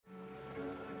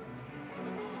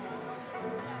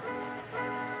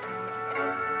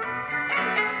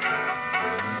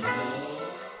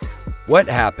What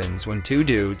happens when two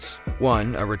dudes,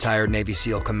 one a retired Navy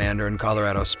SEAL commander in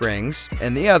Colorado Springs,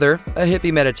 and the other a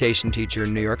hippie meditation teacher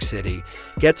in New York City,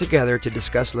 get together to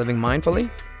discuss living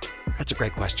mindfully? That's a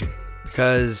great question,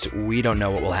 because we don't know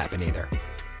what will happen either.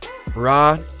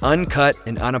 Raw, uncut,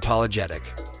 and unapologetic.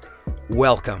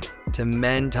 Welcome to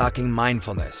Men Talking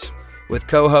Mindfulness with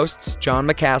co-hosts John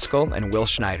McCaskill and Will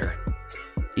Schneider.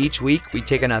 Each week, we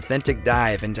take an authentic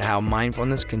dive into how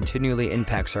mindfulness continually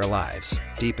impacts our lives,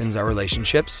 deepens our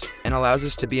relationships, and allows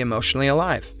us to be emotionally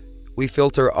alive. We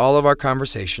filter all of our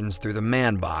conversations through the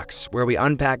man box, where we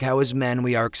unpack how as men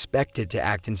we are expected to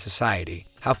act in society,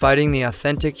 how fighting the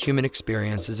authentic human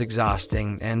experience is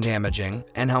exhausting and damaging,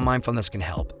 and how mindfulness can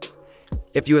help.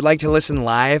 If you would like to listen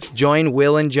live, join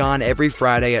Will and John every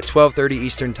Friday at 12:30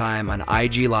 Eastern Time on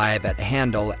IG Live at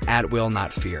handle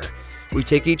 @WillNotFear. We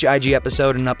take each IG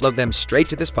episode and upload them straight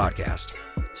to this podcast.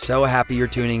 So happy you're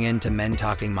tuning in to Men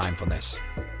Talking Mindfulness.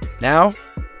 Now,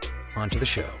 on to the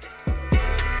show.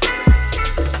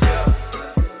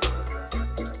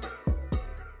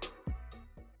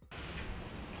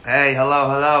 Hey,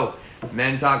 hello.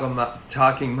 Men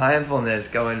Talking Mindfulness,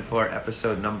 going for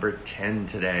episode number 10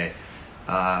 today.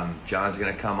 John's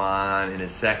going to come on in a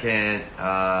second.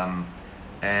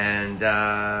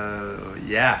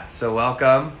 So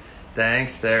welcome.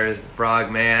 Thanks. There's the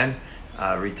Frogman,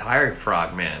 retired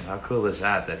Frogman. How cool is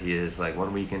that? That he is like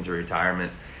 1 week into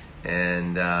retirement.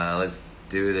 And let's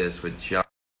do this with John.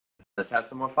 Let's have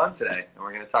some more fun today. And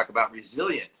we're going to talk about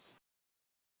resilience.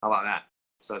 How about that?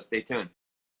 So stay tuned.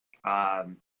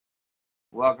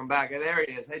 Welcome back. There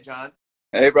he is. Hey, John.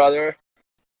 Hey, brother.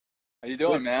 How you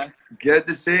doing, man? Good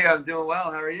to see you. I'm doing well.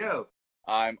 How are you?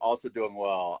 I'm also doing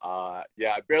well. I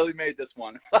barely made this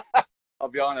one. I'll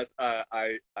be honest.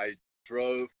 I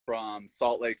drove from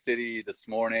Salt Lake City this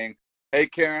morning. Hey,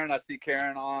 Karen. I see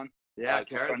Karen on. Yeah,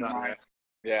 Karen's on there.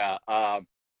 Yeah.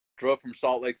 Drove from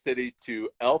Salt Lake City to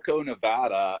Elko,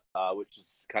 Nevada, which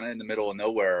is kind of in the middle of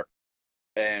nowhere.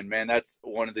 And, man, that's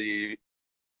one of the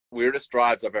weirdest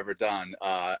drives I've ever done.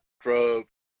 Drove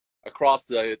across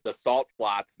the salt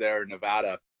flats there in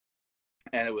Nevada.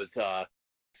 And it was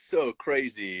so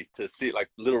crazy to see,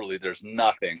 like, literally there's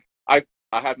nothing.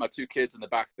 I had my two kids in the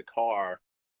back of the car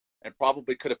and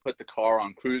probably could have put the car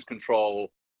on cruise control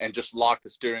and just locked the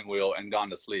steering wheel and gone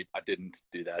to sleep. I didn't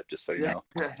do that, just so you know.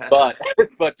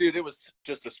 But dude, it was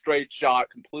just a straight shot,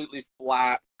 completely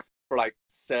flat for like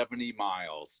 70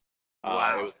 miles.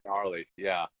 Wow. It was gnarly.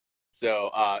 Yeah. So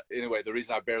anyway, the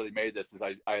reason I barely made this is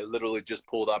I literally just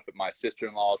pulled up at my sister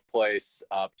and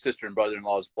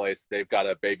brother-in-law's place. They've got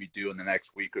a baby due in the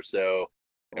next week or so,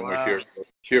 and we're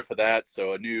here for that.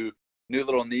 So a new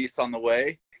little niece on the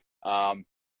way.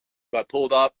 But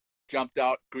pulled up, jumped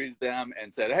out, greeted them,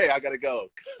 and said, "Hey, I gotta go."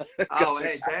 Oh,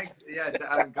 hey, thanks. Yeah,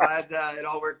 I'm glad it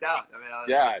all worked out. I mean,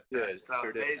 yeah, it did. So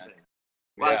Sure amazing. did,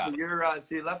 Wow, yeah.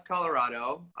 so you left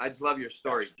Colorado. I just love your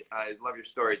story. I love your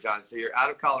story, John. So you're out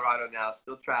of Colorado now,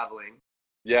 still traveling.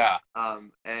 Yeah.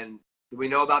 And do we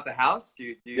know about the house? Do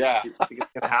you think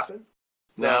it's gonna happen?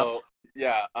 So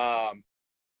yeah.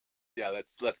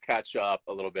 Let's catch up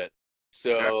a little bit.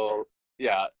 So Sure.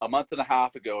 yeah, a month and a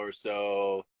half ago or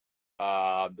so,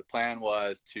 the plan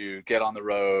was to get on the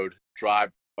road,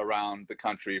 drive around the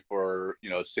country for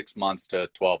 6 months to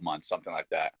 12 months, something like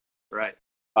that. Right.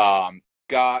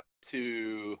 Got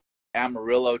to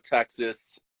Amarillo,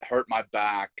 Texas, hurt my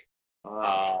back,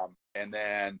 and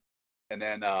then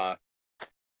my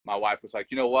wife was like,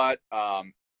 "You know what?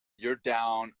 You're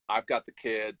down. I've got the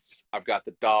kids. I've got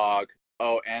the dog.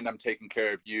 Oh, and I'm taking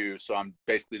care of you. So I'm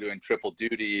basically doing triple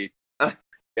duty.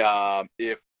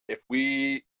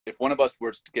 If one of us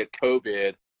were to get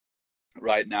COVID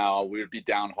right now, we would be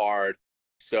down hard.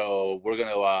 So we're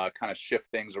gonna kind of shift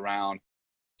things around.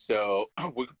 So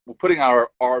we're putting our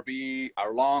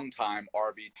long time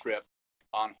RV trip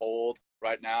on hold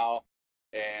right now,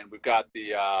 and we've got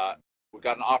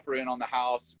an offer in on the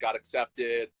house, got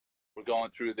accepted. We're going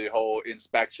through the whole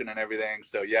inspection and everything.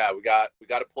 So yeah, we got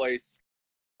a place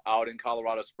out in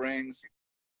Colorado Springs,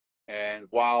 and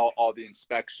while all the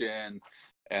inspection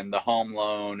and the home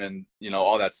loan and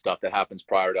all that stuff that happens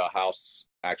prior to a house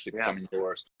actually becoming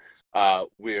yours,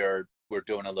 we're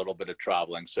doing a little bit of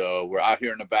traveling. So we're out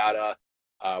here in Nevada.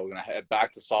 We're gonna head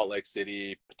back to Salt Lake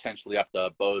City, potentially up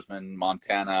to Bozeman,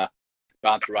 Montana,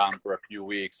 bounce around for a few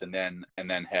weeks, and then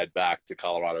head back to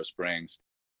Colorado Springs.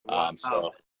 Wow.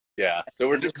 So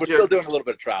we're still doing a little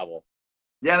bit of travel.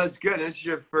 Yeah, that's good. This is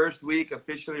your first week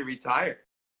officially retired.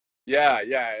 Yeah,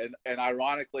 and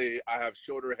ironically, I have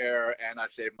shorter hair and I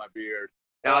shaved my beard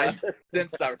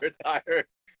since I retired.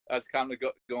 That's kind of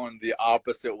going the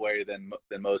opposite way than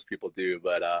most people do,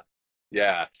 but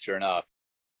Yeah, sure enough.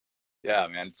 Yeah,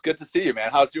 man. It's good to see you, man.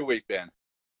 How's your week been?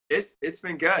 It's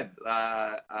been good.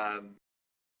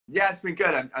 Yeah, it's been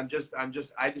good. I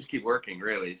just keep working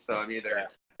really. So I'm Yeah. either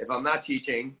if I'm not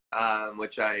teaching,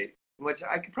 which I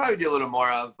could probably do a little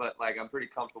more of, but like I'm pretty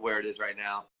comfortable where it is right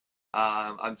now.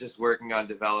 I'm just working on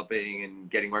developing and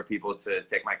getting more people to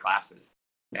take my classes,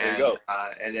 There you go.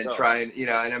 and then Go. trying, and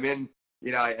I'm in,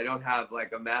 I don't have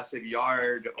like a massive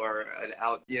yard or an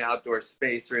outdoor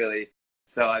space really.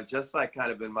 So I've just like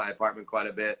kind of in my apartment quite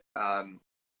a bit.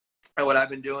 And what I've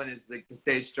been doing is like to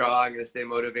stay strong and stay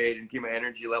motivated and keep my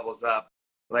energy levels up.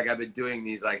 Like I've been doing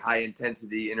these like high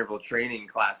intensity interval training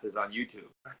classes on YouTube.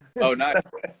 Oh, nice,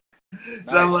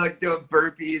 So I'm nice. like doing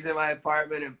burpees in my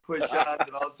apartment and push-ups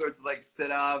and all sorts of like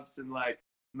sit-ups and like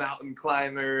mountain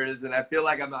climbers. And I feel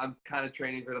like I'm kind of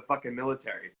training for the fucking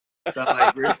military. So I'm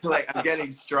like really like I'm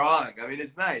getting strong. I mean,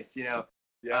 it's nice. Yeah.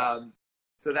 Um,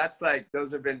 so that's like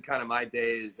those have been kind of my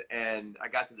days. And I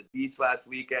got to the beach last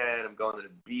weekend. I'm going to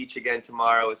the beach again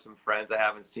tomorrow with some friends I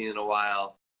haven't seen in a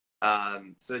while.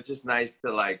 So it's just nice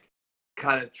to like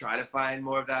kind of try to find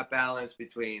more of that balance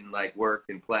between like work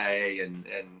and play and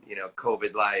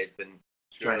COVID life and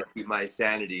trying Sure. to keep my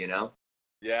sanity.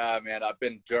 Yeah, man. I've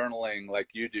been journaling like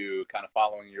you do, kind of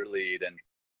following your lead,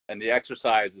 and the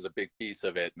exercise is a big piece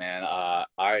of it, man.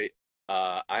 I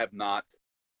have not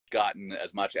gotten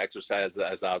as much exercise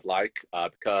as I'd like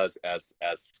because as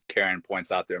Karen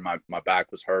points out there, my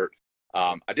back was hurt.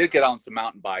 I did get on some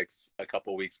mountain bikes a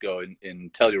couple of weeks ago in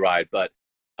Telluride, but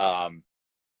um,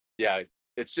 yeah,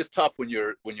 it's just tough when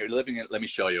you're living in. Let me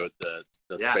show you the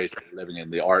Yeah. space that you're living in.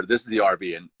 The R. This is the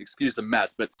RV, and excuse the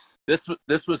mess, but this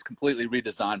was completely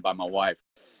redesigned by my wife.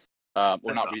 Well,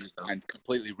 That's not awesome. redesigned,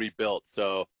 completely rebuilt.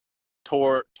 So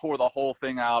tore the whole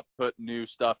thing out, put new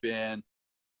stuff in.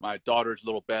 My daughter's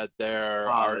little bed there,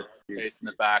 Oh, our that's cute. space in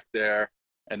the back there,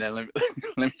 and then let me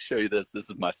let me show you this. This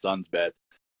is my son's bed.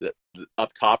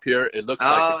 Up top here, it looks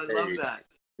like Oh, I a love cage. that.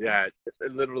 Yeah,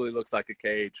 it literally looks like a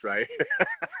cage, right?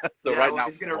 So Yeah, right well, now,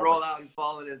 he's gonna roll out and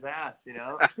fall in his ass.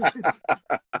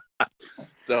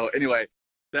 so anyway,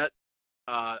 that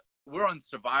we're on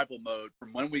survival mode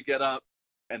from when we get up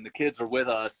and the kids are with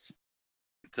us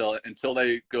until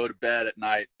they go to bed at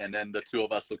night, and then the two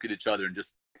of us look at each other and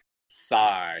just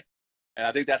sigh. And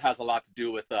I think that has a lot to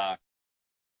do with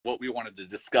what we wanted to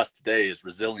discuss today is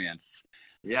resilience.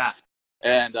 Yeah.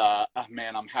 And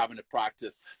man, I'm having to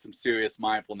practice some serious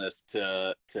mindfulness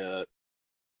to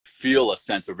feel a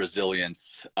sense of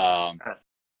resilience. And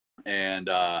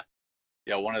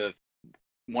yeah, one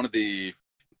of the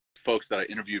folks that I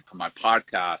interviewed for my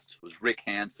podcast was Rick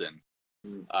Hansen,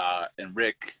 Mm. and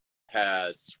Rick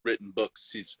has written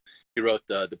books. He wrote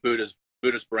the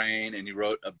Buddha's Brain, and he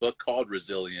wrote a book called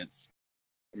Resilience,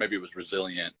 or maybe it was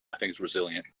Resilient. I think it's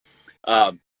Resilient.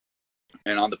 Um,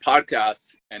 and on the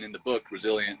podcast and in the book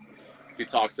Resilient, he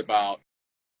talks about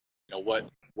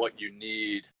what you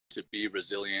need to be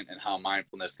resilient and how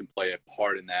mindfulness can play a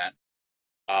part in that.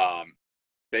 Um,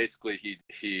 Basically,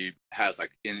 he has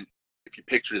like if you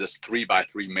picture this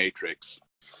 3x3 matrix,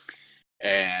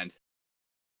 and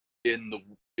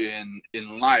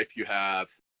in life you have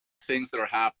things that are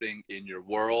happening in your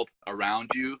world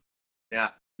around you,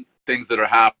 Yeah. things that are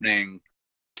happening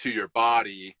to your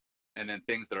body, and then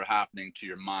things that are happening to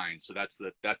your mind. So that's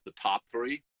the top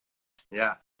three.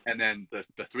 Yeah. And then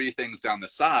the three things down the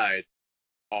side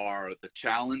are the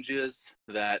challenges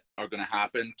that are going to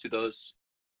happen to those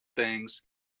things,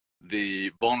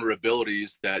 the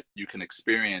vulnerabilities that you can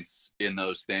experience in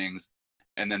those things,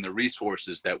 and then the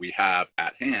resources that we have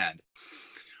at hand.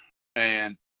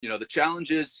 And the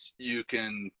challenges you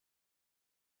can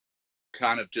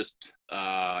kind of just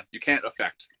you can't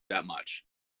affect that much.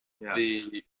 Yeah.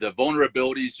 The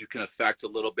vulnerabilities you can affect a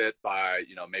little bit by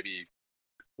maybe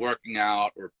working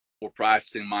out or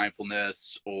practicing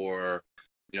mindfulness, or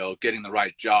getting the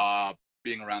right job,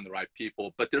 being around the right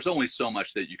people. But there's only so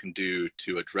much that you can do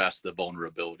to address the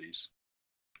vulnerabilities.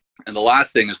 And the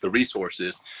last thing is the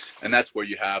resources, and that's where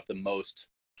you have the most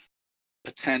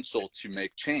potential to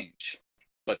make change.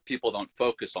 But people don't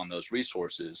focus on those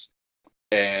resources.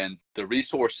 And the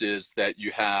resources that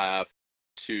you have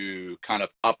to kind of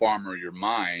up armor your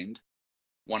mind,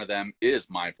 one of them is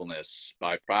mindfulness.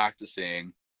 By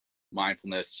practicing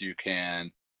mindfulness, you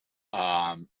can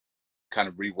kind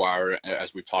of rewire,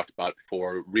 as we've talked about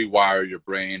before, rewire your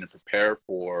brain and prepare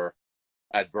for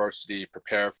adversity,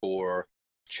 prepare for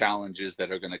challenges that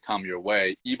are going to come your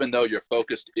way. Even though you're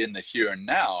focused in the here and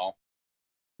now,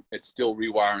 it's still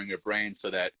rewiring your brain so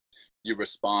that you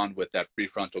respond with that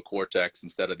prefrontal cortex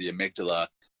instead of the amygdala.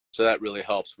 So that really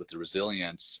helps with the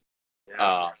resilience,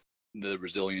 Yeah. the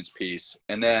resilience piece.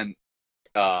 And then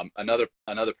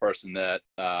another person that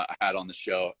I had on the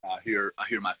show. I hear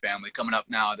my family coming up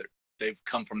now. They've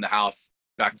come from the house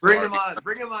back to the RV.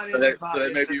 Bring them on So in.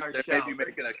 they may be show.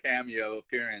 making a cameo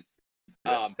appearance.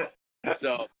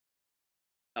 So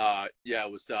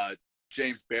it was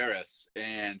James Barris,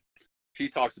 and he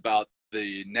talks about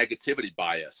the negativity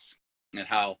bias and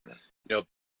how,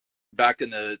 back in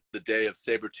the day of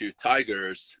saber-toothed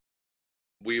tigers,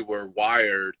 we were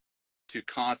wired to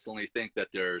constantly think that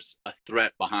there's a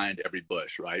threat behind every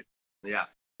bush, right? Yeah.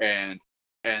 And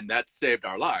that saved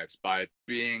our lives by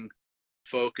being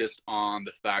focused on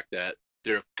the fact that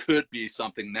there could be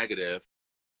something negative.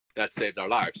 That saved our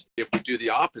lives. If we do the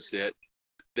opposite,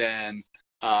 then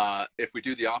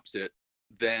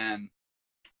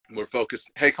we're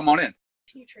focused. Hey, come on in.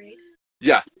 Can you trade?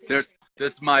 Yeah, there's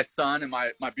my son and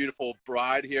my beautiful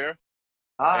bride here.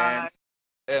 Hi.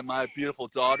 And my beautiful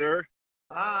daughter.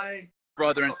 Hi.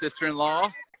 Brother and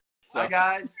sister-in-law. So, hi,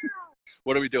 guys.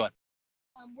 What are we doing?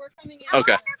 We're coming in.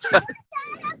 Okay.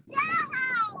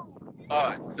 All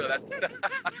right, so that's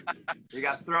You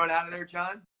got thrown out of there,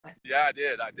 John? Yeah, I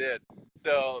did.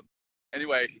 So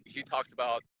anyway, he talks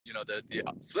about, the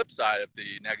flip side of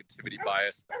the negativity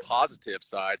bias, the positive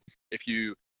side. If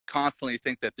you constantly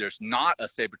think that there's not a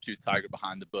saber-toothed tiger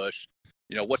behind the bush,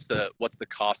 what's the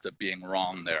cost of being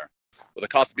wrong there? Well, the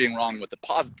cost of being wrong with the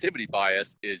positivity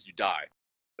bias is you die.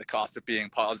 The cost of being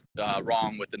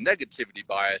wrong with the negativity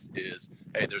bias is,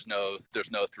 hey, there's no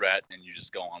threat, and you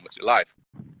just go on with your life.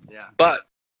 Yeah. But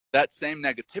that same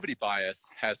negativity bias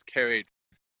has carried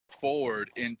forward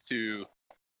into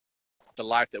the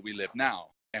life that we live now,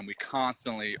 and we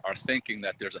constantly are thinking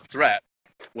that there's a threat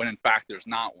when in fact there's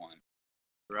not one.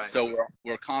 Right. So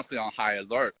we're constantly on high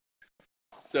alert.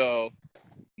 So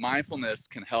mindfulness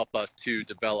can help us to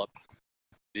develop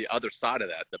the other side of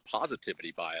that, the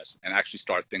positivity bias, and actually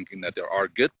start thinking that there are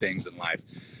good things in life,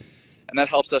 and that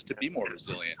helps us to be more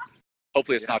resilient.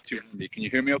 Hopefully it's not too windy. Can you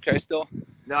hear me okay still?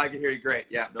 No, I can hear you great.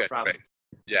 Yeah, no problem. Great.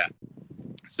 Yeah.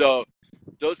 So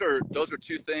those are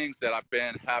two things that I've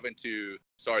been having to.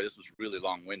 Sorry, this was really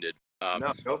long-winded.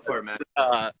 No, go for it, man.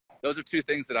 Those are two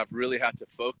things that I've really had to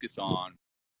focus on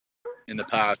in the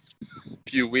past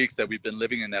few weeks that we've been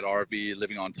living in that RV,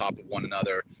 living on top of one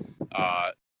another.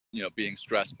 Being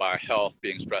stressed by health,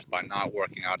 being stressed by not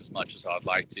working out as much as I'd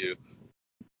like to.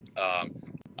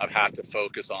 I've had to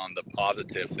focus on the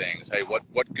positive things. Hey,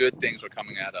 what good things are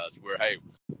coming at us?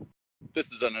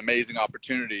 This is an amazing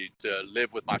opportunity to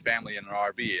live with my family in an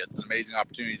RV. It's an amazing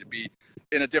opportunity to be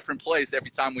in a different place every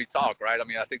time we talk, right? I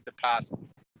mean, I think the past,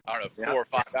 4 or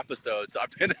 5 episodes, I've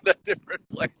been in a different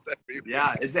place every week.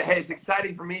 Yeah, it's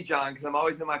exciting for me, John, because I'm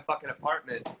always in my fucking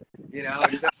apartment,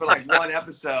 except for like one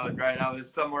episode, right? I was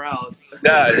somewhere else.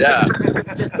 Yeah.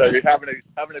 So you're having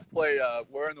to play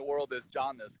Where in the World is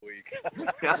John this week?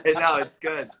 Yeah, no, it's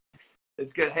good.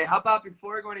 It's good. Hey, how about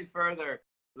before we go any further,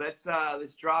 let's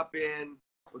drop in.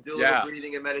 We'll do a little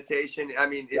breathing and meditation. I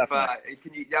mean, if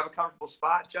can you have a comfortable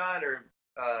spot, John, or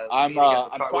I'm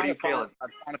what are you feeling? I'm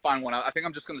trying to find one. I think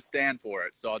I'm just going to stand for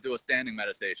it. So I'll do a standing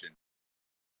meditation.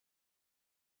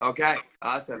 Okay,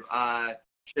 awesome.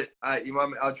 You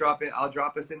want me? I'll drop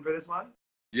us in for this one.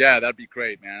 Yeah, that'd be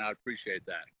great, man. I'd appreciate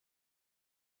that.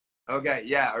 Okay,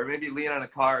 yeah, or maybe lean on a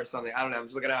car or something. I don't know. I'm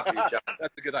just looking out for you, John.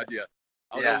 That's a good idea.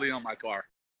 I'll go lean on my car.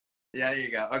 Yeah, there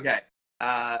you go. Okay.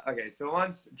 Okay, so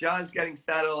once John's getting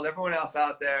settled, everyone else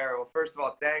out there, well, first of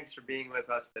all, thanks for being with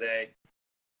us today.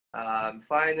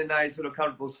 Find a nice little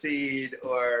comfortable seat,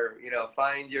 or,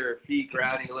 find your feet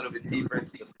grounding a little bit deeper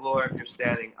into the floor if you're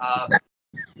standing up.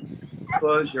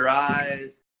 Close your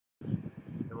eyes,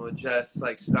 and we'll just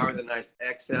start with a nice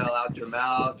exhale out your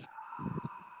mouth.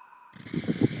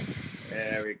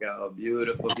 There we go.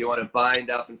 Beautiful. If you want to bind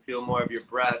up and feel more of your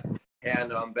breath,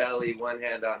 hand on belly, one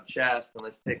hand on chest, and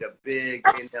let's take a big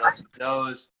inhale to the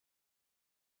nose.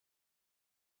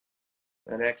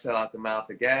 And exhale out the mouth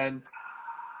again.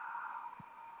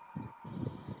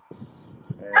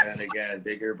 And again,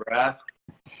 bigger breath.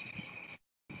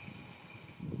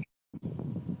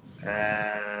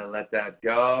 And let that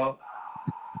go.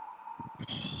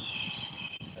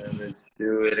 And let's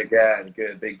do it again.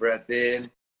 Good. Big breath in.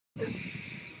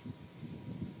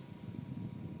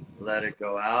 Let it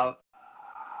go out.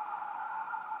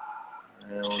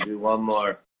 And we'll do one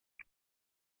more.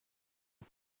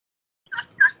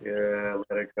 Good.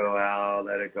 Let it go out.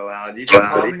 Let it go out. Even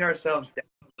calming ourselves down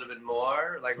a little bit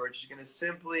more. We're just going to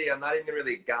simply, I'm not even going to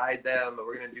really guide them, but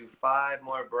we're going to do 5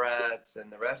 more breaths,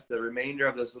 and the remainder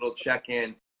of this little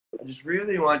check-in, I just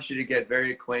really want you to get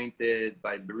very acquainted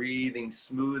by breathing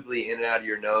smoothly in and out of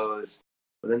your nose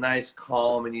with a nice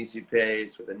calm and easy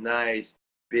pace, with a nice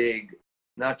big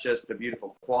not just the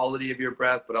beautiful quality of your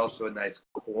breath, but also a nice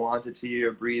quantity of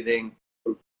your breathing.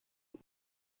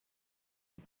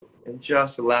 And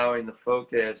just allowing the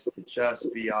focus to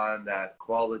just be on that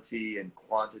quality and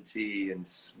quantity and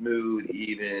smooth,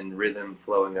 even rhythm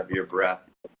flowing of your breath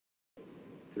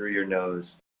through your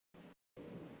nose.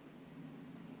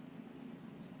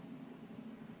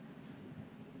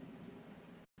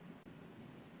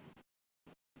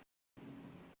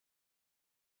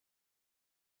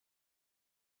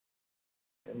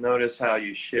 And notice how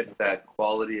you shift that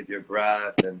quality of your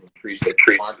breath and increase the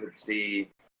quantity.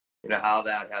 You know, how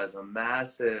that has a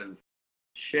massive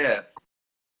shift,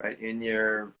 right, in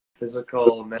your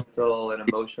physical, mental, and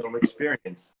emotional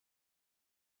experience.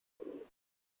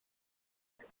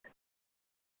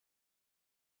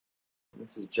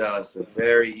 This is just a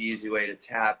very easy way to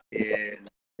tap in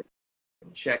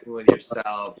and check in with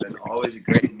yourself, and always a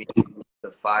great means to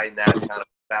find that kind of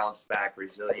bounce back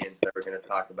resilience that we're going to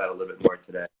talk about a little bit more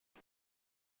today.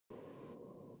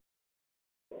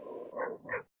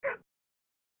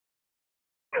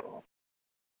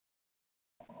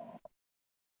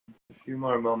 A few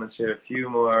more moments here, a few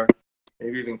more,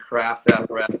 maybe even craft that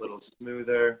breath a little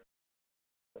smoother,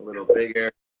 a little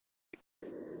bigger, a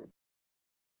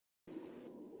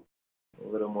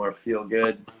little more feel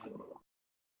good.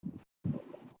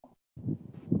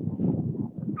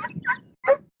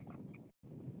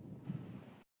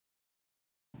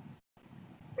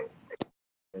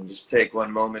 And just take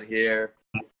one moment here,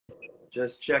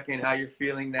 just checking how you're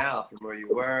feeling now from where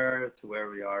you were to where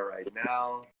we are right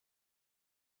now.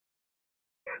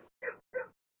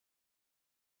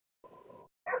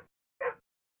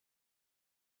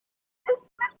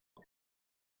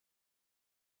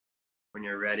 When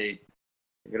you're ready,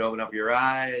 you can open up your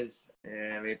eyes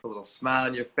and maybe put a little smile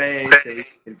on your face, and we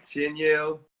can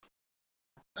continue.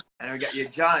 And we got you,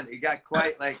 John. You got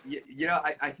quite like you know.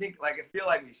 I think like I feel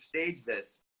like we staged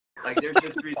this. Like there's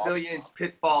just resilience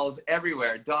pitfalls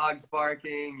everywhere. Dogs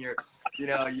barking.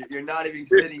 You're not even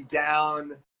sitting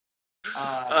down.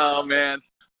 Oh man,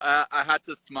 I had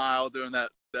to smile during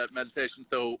that meditation.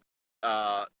 So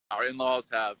our in-laws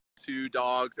have 2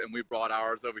 dogs, and we brought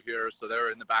ours over here, so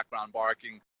they're in the background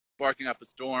barking up a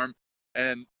storm.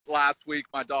 And last week,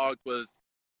 my dog was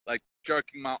like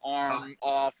jerking my arm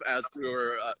off as we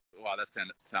were. Wow, that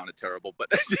sounded terrible,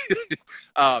 but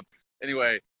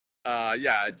anyway,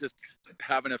 yeah, just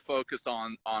having a focus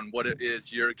on what it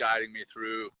is you're guiding me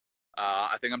through.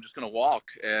 I think I'm just gonna walk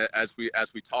as we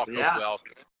talk. Yeah.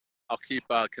 Hopefully I'll keep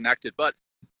connected. But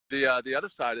the other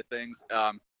side of things,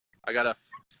 I gotta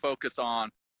focus on.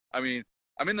 I mean,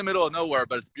 I'm in the middle of nowhere,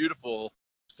 but it's beautiful.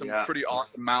 Some pretty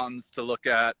awesome mountains to look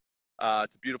at.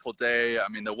 It's a beautiful day. I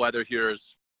mean, the weather here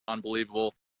is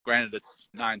unbelievable. Granted, it's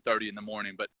 9:30 in the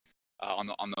morning, but on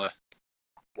the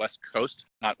west coast,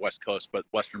 not west coast, but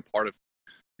western part of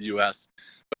the U.S.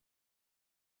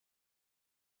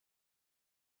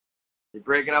 You're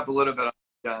breaking up a little bit,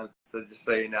 John. So just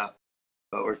so you know,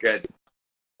 but we're good.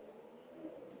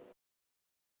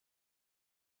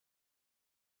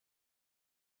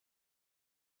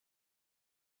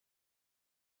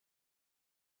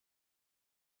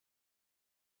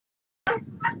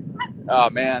 Oh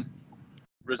man,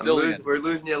 resilience. We're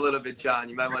losing you a little bit, John.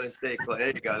 You might want to stay close. There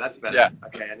you go. That's better. Yeah.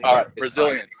 Okay. I think all right.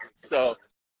 Resilience. So,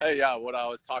 hey, yeah. What I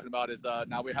was talking about is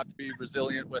now we have to be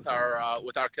resilient with our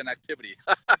connectivity.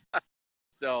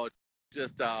 So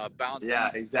just bouncing.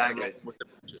 Yeah. Exactly.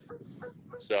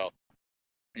 So,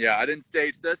 yeah, I didn't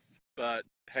stage this, but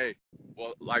hey,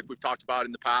 well, like we've talked about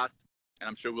in the past, and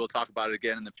I'm sure we'll talk about it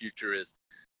again in the future, is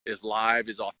live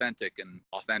is authentic, and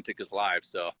authentic is live.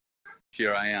 So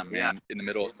here I am, man, in the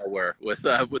middle of nowhere with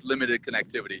limited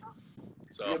connectivity.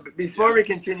 So before we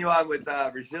continue on with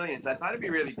resilience, I thought it'd be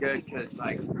really good because,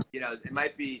 like, it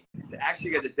might be to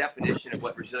actually get the definition of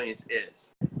what resilience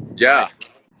is. Yeah. Right?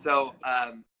 So,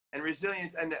 and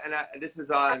resilience, and this is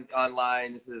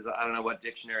online. This is, I don't know what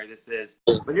dictionary this is,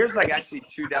 but here's like actually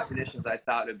 2 definitions I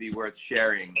thought would be worth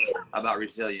sharing about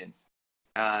resilience.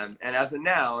 And as a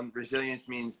noun, resilience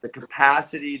means the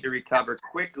capacity to recover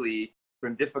quickly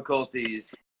from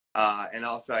difficulties, and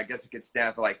also I guess it could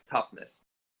stand for like toughness.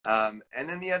 And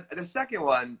then the second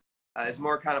one is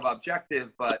more kind of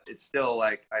objective, but it's still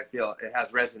like, I feel it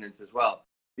has resonance as well.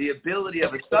 The ability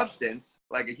of a substance,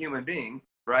 like a human being,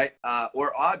 right,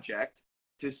 or object,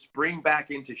 to spring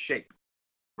back into shape,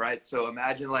 right? So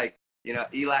imagine like,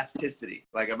 elasticity,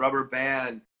 like a rubber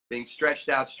band being stretched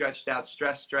out, stressed,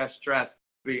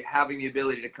 but having the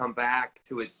ability to come back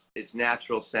to its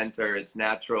natural center, its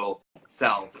natural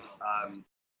self.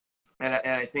 And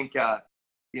I think, to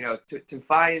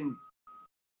find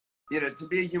to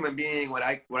be a human being, what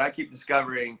I keep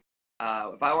discovering,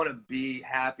 if I want to be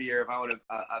happier, if I want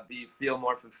to feel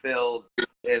more fulfilled,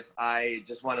 if I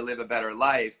just want to live a better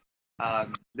life,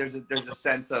 there's a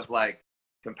sense of like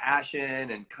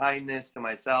compassion and kindness to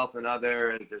myself and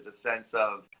others. There's a sense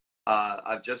of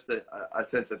just a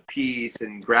sense of peace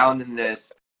and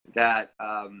groundedness that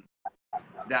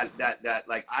that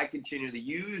like I continually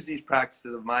use these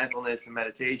practices of mindfulness and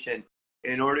meditation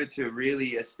in order to really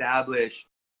establish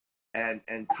and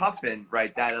toughen,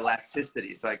 right, that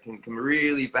elasticity, so I can come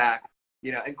really back,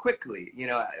 and quickly,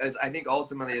 as I think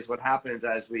ultimately is what happens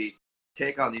as we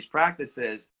take on these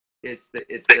practices. It's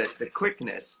the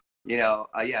quickness,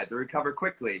 to recover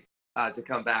quickly, to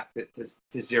come back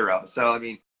to zero. So I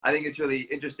mean, I think it's really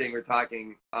interesting. We're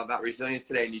talking about resilience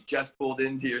today, and you just pulled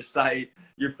into your site.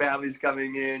 Your family's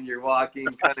coming in. You're walking,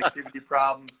 connectivity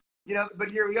problems.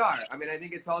 But here we are. I mean, I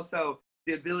think it's also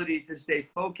the ability to stay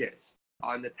focused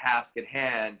on the task at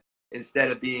hand instead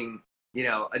of being,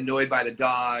 annoyed by the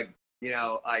dog,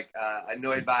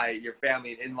 annoyed by your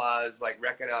family and in-laws, like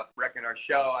wrecking our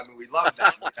show. I mean, we love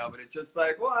that, but it's just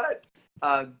like, what?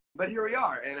 But here we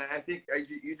are. And I think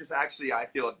you just actually, I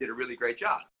feel, did a really great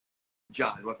job,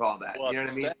 John, with all that. Well, you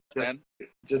know what I mean?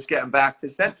 Just getting back to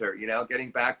center,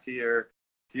 getting back to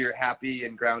your happy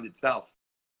and grounded self.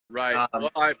 Right.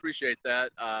 Well, I appreciate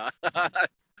that.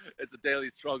 It's a daily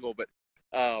struggle, but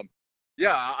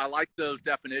yeah, I like those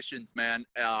definitions, man.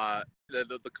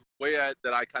 The way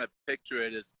that I kind of picture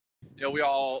it is, we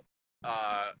all,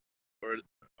 or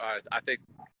I think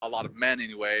a lot of men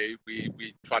anyway,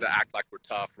 we try to act like we're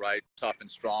tough, right? Tough and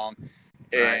strong,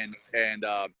 and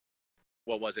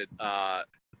what was it? The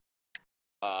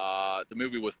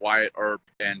movie with Wyatt Earp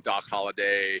and Doc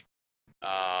Holliday.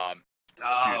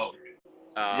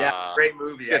 Yeah, great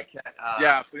movie.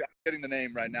 Yeah, I'm getting the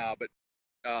name right now, but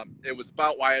it was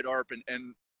about Wyatt Earp,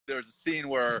 and there's a scene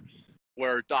where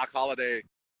Doc Holliday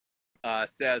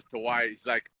says to Wyatt, he's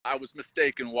like, "I was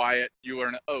mistaken, Wyatt. You were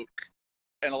an oak."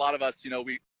 And a lot of us,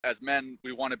 we as men,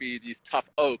 we want to be these tough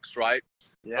oaks, right?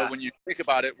 Yeah. But when you think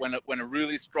about it, when a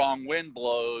really strong wind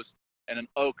blows and an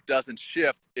oak doesn't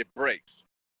shift, it breaks.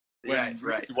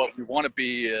 Right. What we want to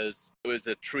be is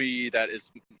a tree that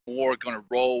is more going to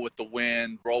roll with the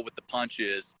wind, roll with the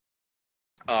punches,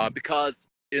 because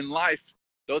in life,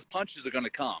 those punches are going to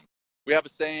come. We have a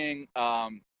saying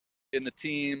in the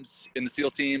teams, in the SEAL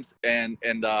teams, and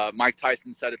Mike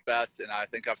Tyson said it best, and I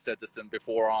think I've said this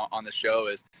before on the show,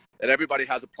 is that everybody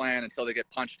has a plan until they get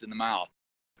punched in the mouth.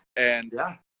 And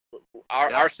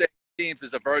our saying teams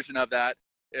is a version of that.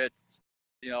 It's,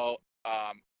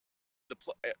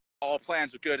 all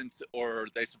plans are good or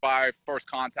they survive first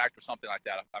contact or something like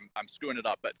that. I'm screwing it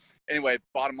up. But anyway,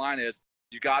 bottom line is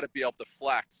you got to be able to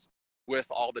flex with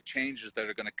all the changes that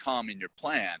are going to come in your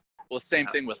plan. Well, the same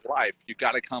thing with life. You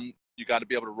got to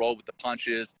be able to roll with the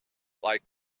punches, like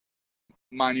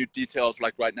minute details.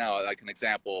 Like right now, like an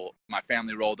example, my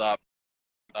family rolled up,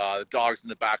 the dog's in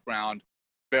the background,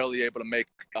 barely able to make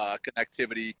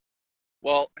connectivity.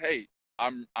 Well, hey,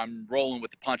 I'm rolling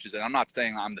with the punches, and I'm not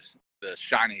saying I'm the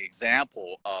shining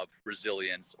example of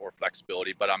resilience or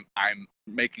flexibility, but I'm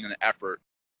making an effort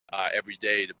every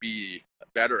day to be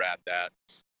better at that.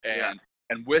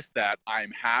 And with that,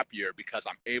 I'm happier because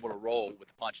I'm able to roll with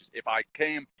the punches. If I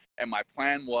came and my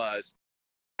plan was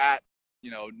at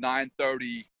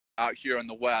 9:30 out here in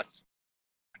the West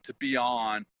to be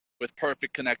on with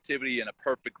perfect connectivity in a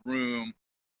perfect room,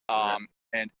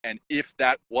 and if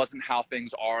that wasn't how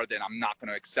things are, then I'm not going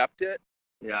to accept it.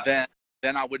 Yeah.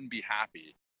 Then I wouldn't be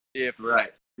happy. If this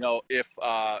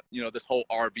whole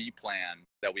RV plan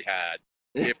that we had,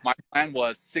 if my plan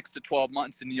was 6 to 12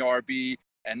 months in the RV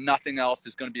and nothing else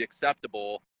is going to be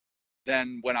acceptable,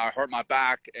 then when I hurt my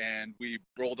back and we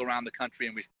rolled around the country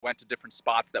and we went to different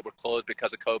spots that were closed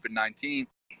because of COVID-19,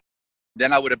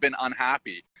 then I would have been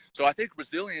unhappy. So I think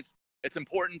resilience, it's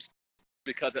important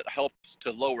because it helps to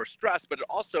lower stress, but it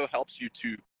also helps you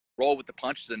to roll with the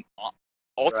punches and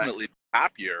ultimately be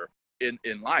happier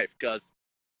in life, because,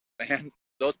 man,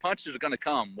 those punches are going to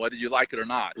come whether you like it or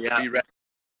not. So be ready.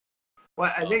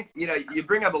 Well, I think you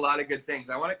bring up a lot of good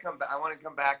things. I want to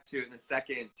come back to in a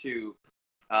second to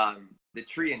the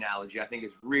tree analogy. I think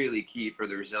is really key for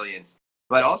the resilience.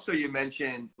 But also, you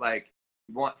mentioned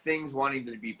things wanting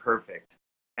to be perfect,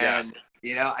 and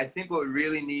I think what we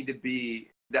really need to be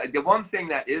the one thing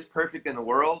that is perfect in the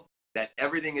world, that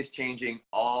everything is changing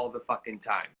all the fucking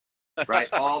time. Right,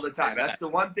 all the time. That's the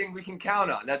one thing we can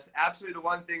count on. That's absolutely the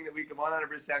one thing that we can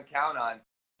 100% count on.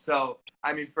 So,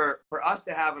 I mean, for us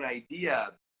to have an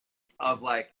idea of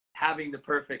having the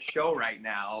perfect show right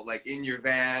now, in your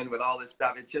van with all this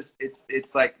stuff,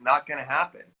 it's like not going to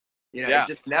happen. You know, Yeah. it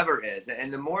just never is.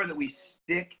 And the more that we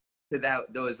stick to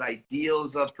those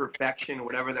ideals of perfection,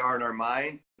 whatever they are in our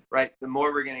mind, right, the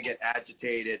more we're going to get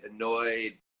agitated,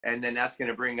 annoyed, and then that's going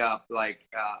to bring up like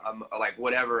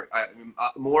whatever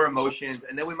more emotions,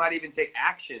 and then we might even take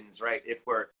actions, right, if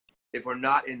we're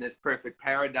not in this perfect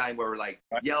paradigm where we're like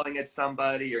yelling at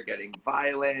somebody or getting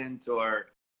violent or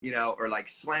or like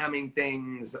slamming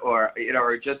things or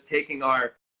or just taking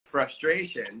our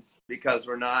frustrations because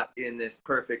we're not in this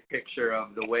perfect picture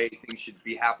of the way things should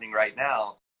be happening right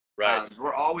now. Right.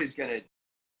 We're always going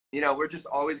to we're just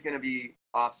always going to be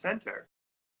off center.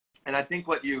 And I think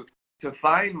to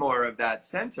find more of that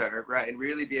center, right, and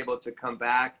really be able to come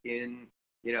back in,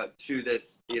 to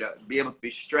this, be able to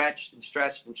be stretched and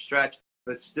stretched and stretched,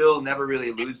 but still never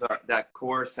really lose that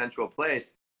core central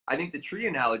place. I think the tree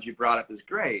analogy you brought up is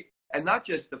great. And not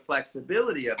just the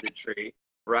flexibility of the tree,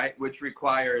 right, which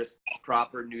requires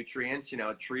proper nutrients.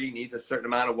 A tree needs a certain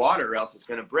amount of water or else it's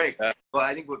going to break. Yeah. But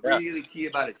I think what really key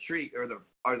about a tree are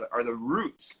the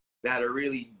roots that are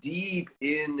really deep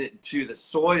into the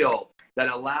soil that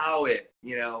allow it,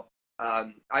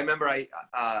 I remember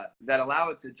that allow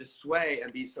it to just sway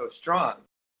and be so strong.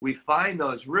 We find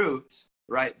those roots,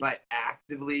 right, by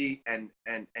actively and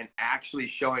actually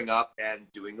showing up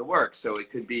and doing the work. So it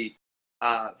could be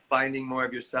finding more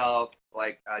of yourself,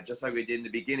 like just like we did in the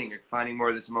beginning. You're finding more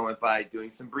of this moment by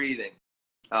doing some breathing,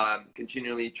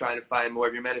 continually trying to find more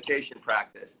of your meditation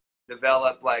practice,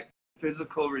 develop like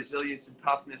physical resilience and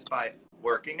toughness by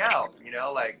working out.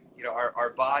 Our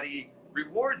body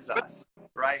rewards us,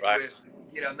 right? With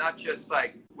not just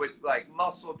like with like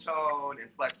muscle tone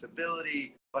and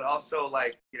flexibility, but also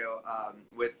like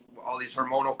with all these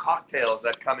hormonal cocktails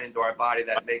that come into our body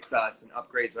that makes us and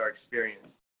upgrades our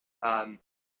experience.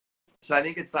 So I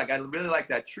think it's like, I really like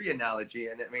that tree analogy.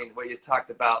 And I mean, what you talked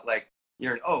about, like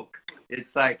you're an oak.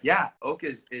 It's like, yeah, oak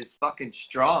is fucking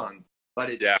strong, but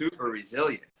it's super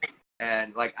resilient.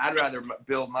 And like, I'd rather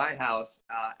build my house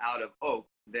out of oak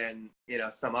than,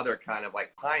 some other kind of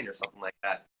like pine or something like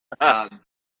that.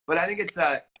 But I think it's,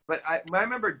 but I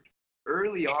remember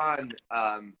early on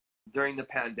during the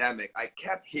pandemic, I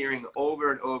kept hearing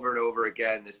over and over and over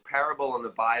again this parable in the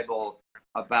Bible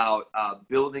about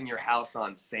building your house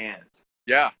on sand.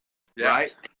 Yeah.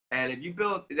 Right? And if you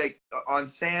build like on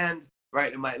sand,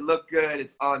 right, it might look good.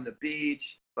 It's on the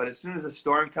beach. But as soon as a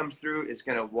storm comes through, it's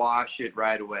going to wash it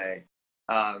right away.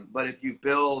 But if you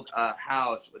build a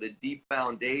house with a deep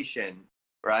foundation,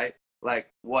 right, like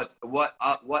what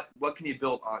can you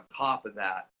build on top of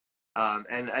that?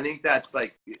 And I think that's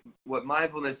like what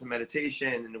mindfulness and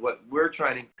meditation and what we're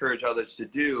trying to encourage others to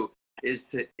do is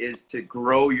to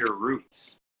grow your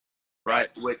roots, right?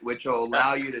 Which will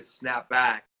allow you to snap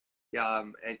back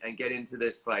and get into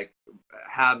this, like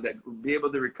be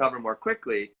able to recover more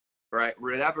quickly, right?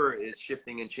 Whatever is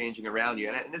shifting and changing around you.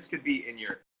 And this could be in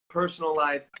your personal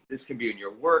life. This could be in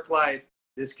your work life.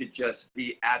 This could just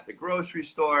be at the grocery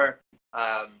store.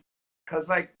 Because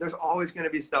like there's always going to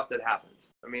be stuff that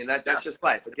happens. I mean, that's just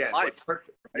life. Again, life. What's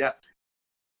perfect. Right?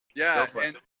 Yeah.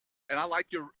 And I like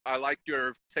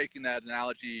your taking that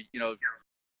analogy,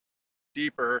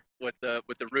 deeper with the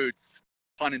roots,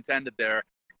 pun intended there.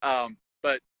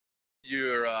 But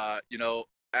you're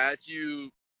as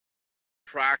you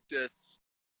practice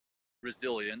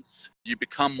resilience, you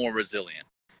become more resilient.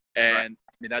 And right.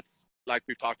 I mean, that's like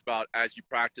we've talked about, as you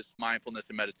practice mindfulness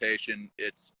and meditation,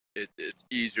 it's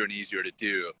easier and easier to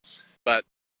do. But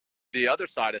the other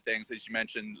side of things, as you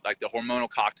mentioned, like the hormonal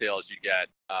cocktails you get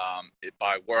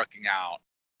by working out,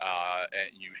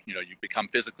 and you become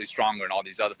physically stronger and all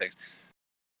these other things.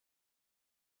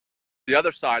 The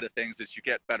other side of things is you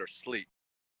get better sleep.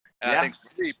 And I think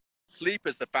sleep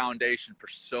is the foundation for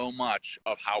so much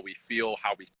of how we feel,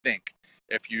 how we think.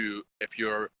 If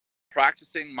you're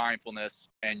practicing mindfulness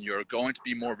and you're going to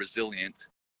be more resilient,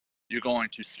 you're going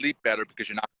to sleep better because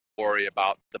you're not going to worry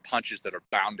about the punches that are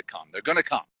bound to come. They're going to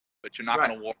come, but you're not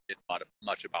going to worry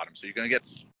much about them. So you're going to get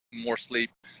more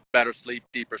sleep, better sleep,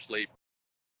 deeper sleep.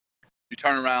 You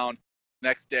turn around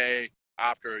next day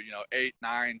after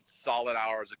 8-9 solid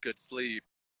hours of good sleep,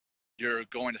 you're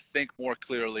going to think more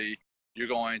clearly. You're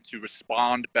going to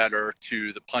respond better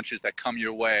to the punches that come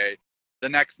your way. The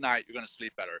next night you're going to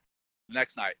sleep better. The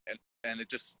next night, and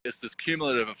it's this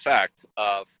cumulative effect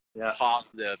of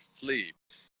positive sleep.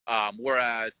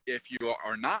 Whereas if you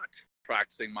are not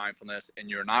practicing mindfulness and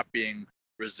you're not being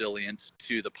resilient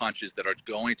to the punches that are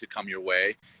going to come your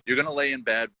way, you're going to lay in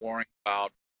bed worrying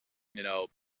about, I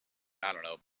don't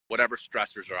know, whatever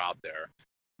stressors are out there,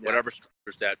 whatever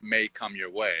stressors that may come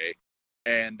your way.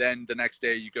 And then the next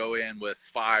day you go in with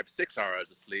 5-6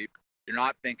 hours of sleep. You're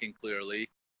not thinking clearly.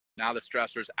 Now the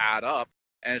stressors add up,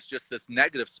 and it's just this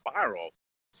negative spiral.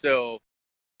 So,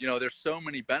 there's so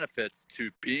many benefits to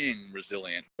being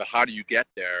resilient, but how do you get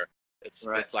there? It's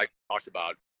like we talked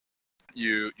about.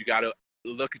 You got to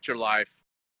look at your life,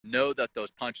 know that those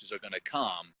punches are going to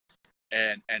come,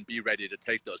 and be ready to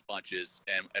take those punches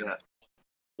and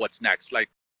what's next. Like,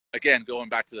 again, going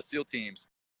back to the SEAL teams,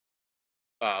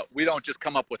 we don't just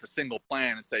come up with a single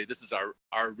plan and say, this is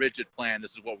our rigid plan,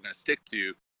 this is what we're going to stick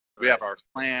to. We have our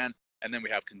plan, and then we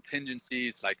have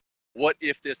contingencies, like, what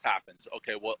if this happens?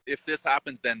 Okay, well, if this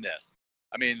happens, then this.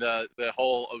 I mean, the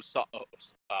whole Osama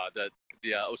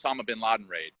bin Laden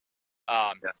raid,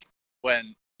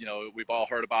 when, we've all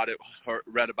heard about it,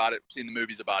 read about it, seen the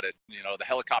movies about it, the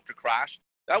helicopter crash,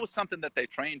 that was something that they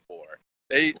trained for.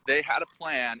 They had a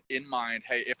plan in mind.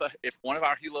 Hey, if one of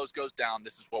our helos goes down,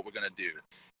 this is what we're going to do.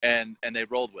 And they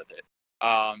rolled with it.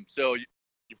 So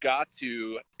you've got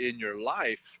to, in your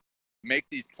life, make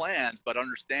these plans, but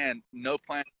understand no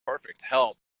plan is perfect.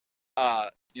 Hell,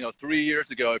 3 years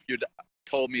ago, if you'd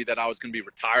told me that I was going to be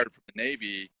retired from the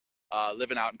Navy,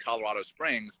 living out in Colorado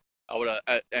Springs, I would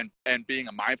have, and being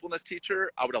a mindfulness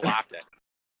teacher, I would have laughed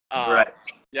at.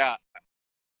 Yeah.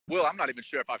 Will, I'm not even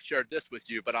sure if I've shared this with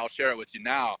you, but I'll share it with you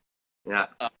now. Yeah.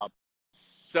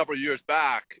 Several years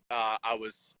back, I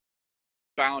was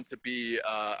bound to be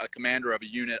a commander of a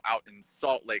unit out in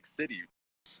Salt Lake City.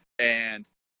 And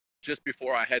just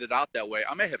before I headed out that way,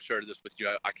 I may have shared this with you,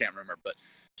 I can't remember, but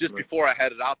just before I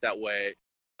headed out that way,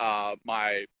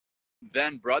 my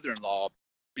then brother-in-law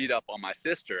beat up on my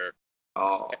sister.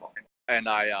 Oh. And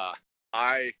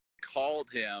I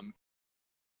called him.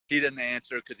 He didn't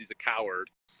answer because he's a coward.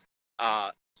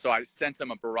 So I sent him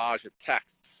a barrage of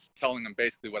texts telling him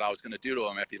basically what I was going to do to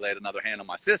him if he laid another hand on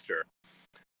my sister.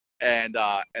 And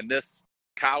this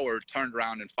coward turned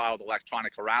around and filed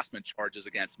electronic harassment charges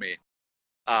against me.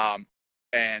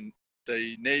 And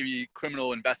the Navy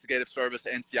Criminal Investigative Service,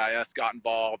 NCIS, got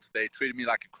involved. They treated me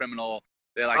like a criminal.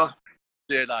 They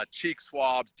did cheek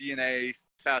swabs, DNA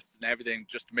tests, and everything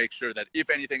just to make sure that if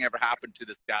anything ever happened to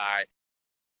this guy,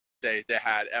 they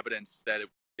had evidence that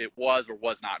it was or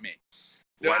was not me.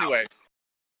 So anyway,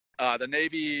 the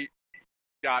Navy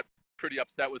got pretty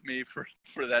upset with me for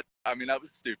that. I mean, that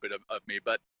was stupid of me,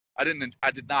 but I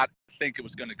did not think it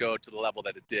was going to go to the level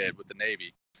that it did with the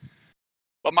Navy.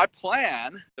 But my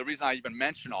plan, the reason I even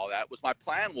mentioned all that, was my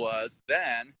plan was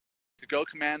then to go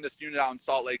command this unit out in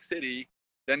Salt Lake City,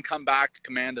 then come back,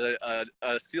 command a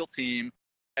SEAL team,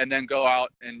 and then go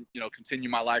out and continue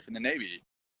my life in the Navy.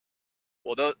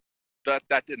 Well,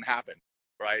 that didn't happen,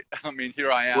 right? I mean,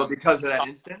 here I am. Well, because of that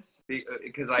instance,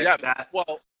 because that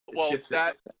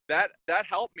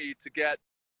helped me to get.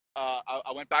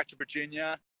 I went back to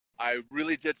Virginia. I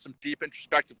really did some deep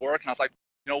introspective work, and I was like,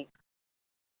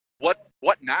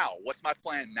 what now? What's my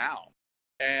plan now?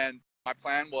 And my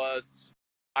plan was,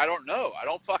 I don't know. I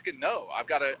don't fucking know. I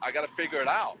gotta figure it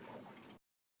out.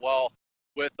 Well,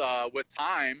 with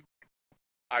time,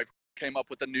 I came up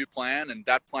with a new plan, and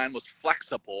that plan was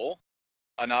flexible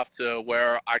enough to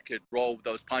where I could roll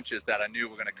those punches that I knew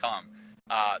were going to come.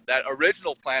 That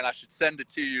original plan, I should send it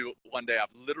to you one day. I've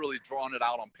literally drawn it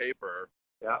out on paper.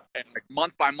 Yeah. And like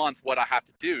month by month what I have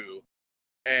to do,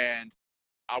 and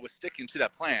I was sticking to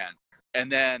that plan.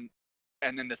 And then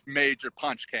this major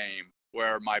punch came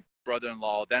where my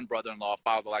then brother-in-law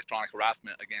filed electronic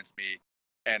harassment against me,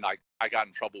 and I got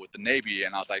in trouble with the Navy,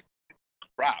 and I was like,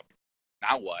 crap,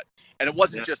 now what? And it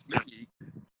wasn't just me.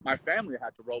 My family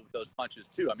had to roll with those punches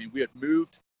too. I mean, we had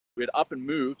up and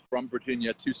moved from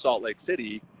Virginia to Salt Lake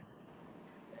City,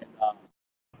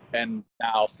 and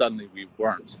now suddenly we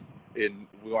weren't going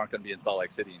to be in Salt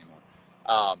Lake City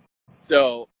anymore.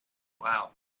 So,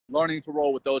 wow, learning to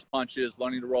roll with those punches,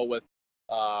 learning to roll with,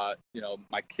 my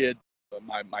kid,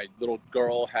 my little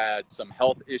girl had some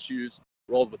health issues,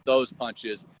 rolled with those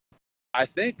punches. I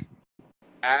think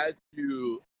as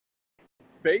you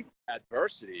face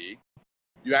adversity,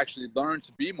 you actually learn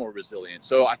to be more resilient.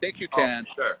 So I think you can.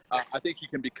 Oh, sure. I think you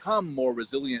can become more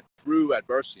resilient through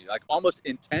adversity, like almost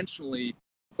intentionally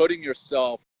putting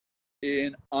yourself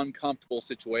in uncomfortable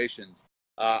situations.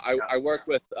 I work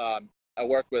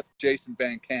with Jason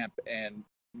Van Camp and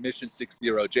Mission 60.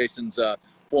 Jason's a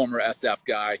former SF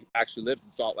guy. He actually lives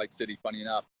in Salt Lake City, funny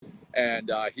enough,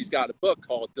 and he's got a book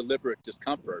called Deliberate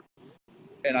Discomfort.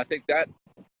 And I think that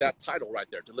title right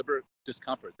there, Deliberate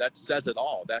Discomfort, that says it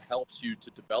all. That helps you to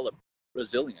develop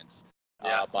resilience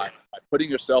by putting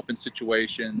yourself in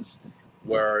situations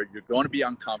where you're going to be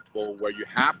uncomfortable, where you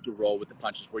have to roll with the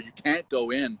punches, where you can't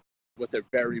go in with a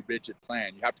very rigid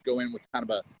plan. You have to go in with kind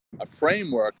of a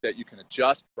framework that you can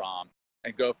adjust from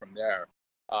and go from there.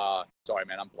 Sorry,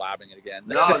 man, I'm blabbing it again.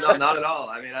 No, not at all.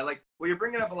 I mean, well, you're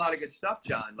bringing up a lot of good stuff,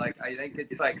 John. Like, I think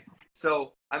it's like,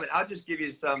 so, I mean, I'll just give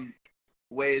you some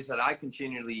ways that I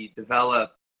continually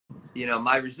develop,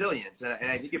 my resilience. And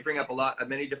I think you bring up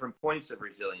many different points of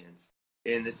resilience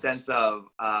in the sense of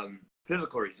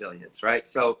physical resilience, right?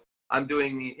 So I'm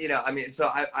doing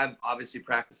I've obviously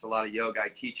practiced a lot of yoga. I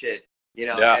teach it,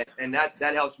 Yeah. and that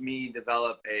helps me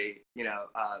develop a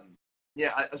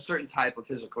certain type of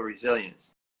physical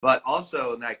resilience. But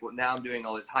also, like, now I'm doing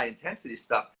all this high intensity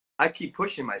stuff. I keep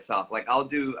pushing myself. Like, I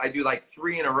do like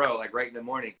 3 in a row, like right in the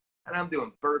morning, and I'm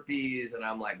doing burpees, and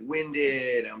I'm like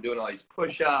winded, and I'm doing all these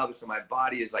push-ups, and my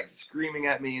body is like screaming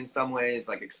at me in some ways,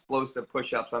 like explosive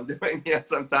push-ups I'm doing,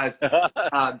 sometimes.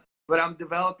 But I'm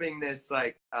developing this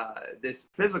this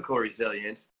physical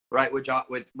resilience, right?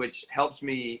 Which helps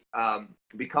me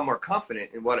become more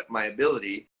confident in what my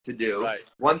ability to do. Right.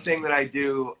 One thing that I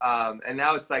do, and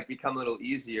now it's like become a little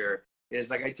easier,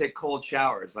 is like I take cold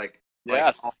showers, like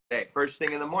all day, first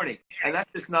thing in the morning. And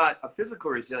that's just not a physical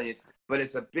resilience, but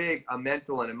it's a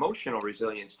mental and emotional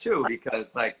resilience too,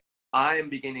 because like I am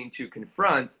beginning to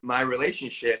confront my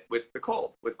relationship with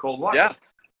cold water. Yeah.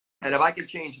 And if I could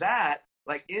change that,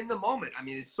 like in the moment, I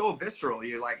mean, it's so visceral.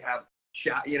 You like have,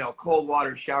 cold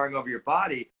water showering over your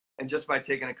body. And just by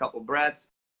taking a couple breaths,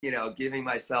 giving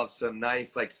myself some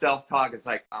nice like self-talk, it's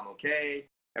like, I'm okay.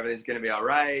 Everything's going to be all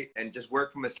right. And just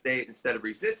work from a state instead of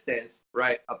resistance,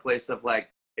 right? A place of like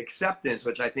acceptance,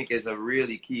 which I think is a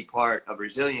really key part of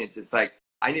resilience. It's like,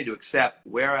 I need to accept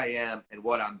where I am and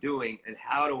what I'm doing and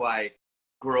how do I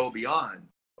grow beyond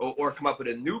or come up with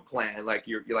a new plan, like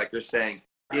you're saying,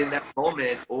 in that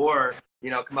moment, or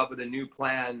come up with a new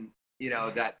plan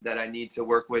that I need to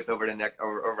work with over the next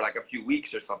or over like a few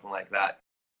weeks or something like that.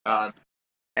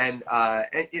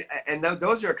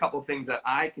 Those are a couple of things that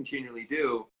I continually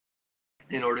do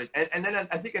in order. And then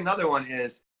I think another one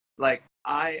is like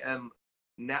I am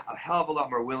now a hell of a lot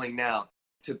more willing now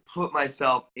to put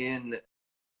myself in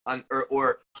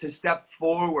or to step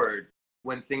forward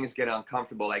when things get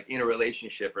uncomfortable, like in a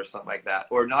relationship or something like that,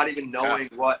 or not even knowing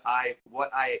what I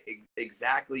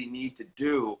exactly need to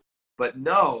do, but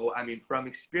know, I mean, from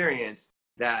experience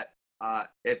that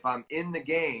if I'm in the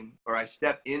game or I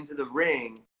step into the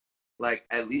ring, like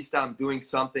at least I'm doing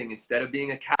something instead of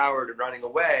being a coward and running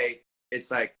away.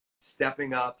 It's like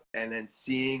stepping up and then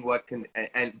seeing what can,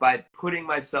 and by putting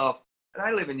myself, and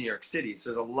I live in New York City, so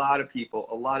there's a lot of people,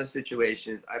 a lot of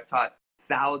situations. I've taught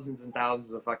thousands and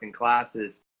thousands of fucking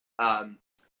classes, and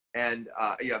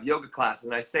you have yoga classes,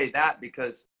 and I say that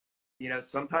because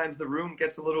sometimes the room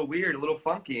gets a little weird, a little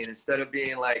funky, and instead of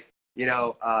being like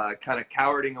kind of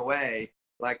cowarding away,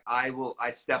 like I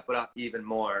step it up even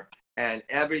more. And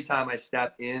every time I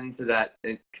step into that,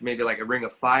 maybe like a ring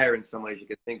of fire in some ways you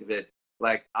could think of it,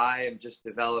 like I am just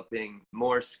developing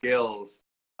more skills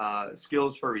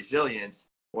for resilience,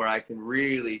 where I can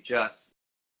really just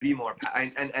be more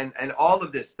and all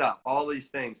of this stuff, all these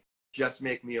things just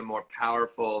make me a more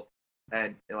powerful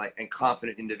and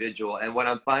confident individual. And what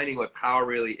I'm finding, what power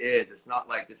really is, it's not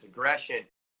like this aggression,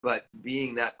 but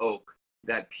being that oak,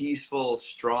 that peaceful,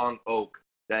 strong oak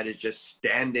that is just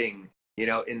standing,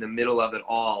 in the middle of it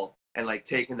all and like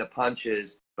taking the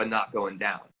punches, but not going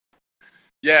down.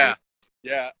 Yeah.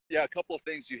 A couple of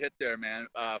things you hit there, man.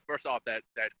 First off, that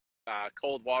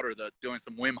cold water, doing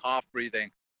some Wim Hof breathing,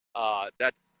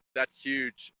 that's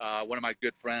huge. One of my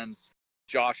good friends,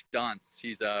 Josh Dunce,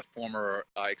 he's a former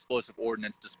explosive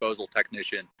ordnance disposal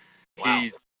technician. Wow.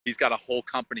 He's got a whole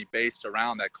company based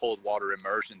around that cold water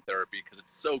immersion therapy because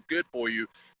it's so good for you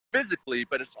physically,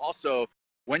 but it's also,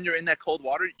 when you're in that cold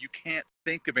water, you can't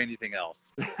think of anything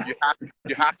else.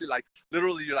 You have to like,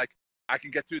 literally, you're like, I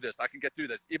can get through this.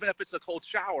 Even if it's a cold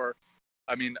shower,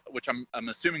 I mean, which I'm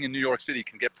assuming in New York City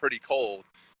can get pretty cold.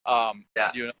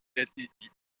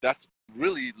 That's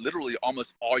really literally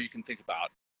almost all you can think about.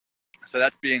 So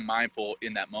that's being mindful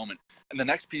in that moment. And the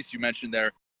next piece you mentioned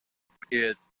there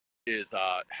is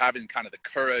having kind of the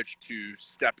courage to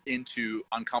step into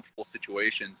uncomfortable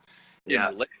situations in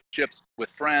relationships, with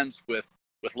friends, with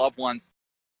loved ones.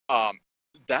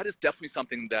 That is definitely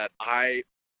something that I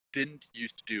didn't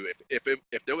used to do.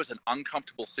 If there was an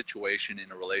uncomfortable situation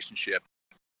in a relationship,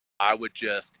 I would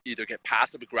just either get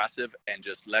passive aggressive and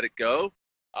just let it go,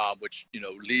 which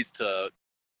leads to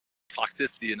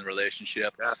toxicity in the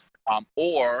relationship,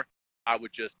 or I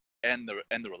would just end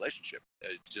the relationship.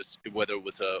 Just whether it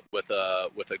was with a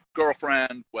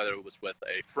girlfriend, whether it was with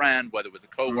a friend, whether it was a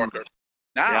coworker.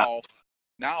 Now.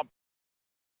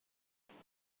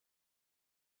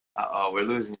 We're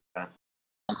losing you.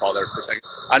 I'll call there for a second.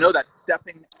 I know that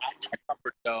stepping out of my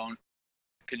comfort zone.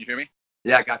 Can you hear me?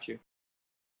 Yeah, I got you.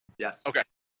 Yes. Okay.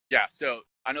 Yeah. So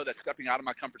I know that stepping out of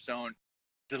my comfort zone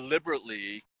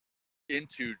deliberately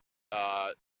into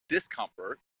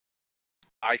discomfort,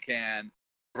 I can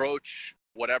broach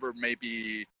whatever may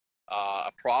be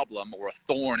a problem or a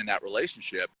thorn in that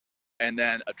relationship, and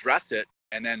then address it,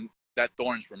 and then that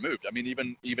thorn's removed. I mean,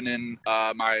 even in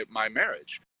my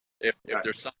marriage, if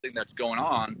there's something that's going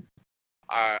on,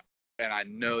 and I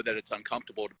know that it's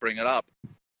uncomfortable to bring it up,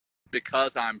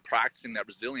 because I'm practicing that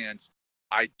resilience,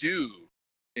 I do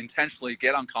intentionally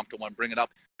get uncomfortable and bring it up,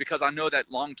 because I know that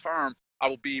long term I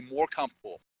will be more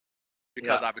comfortable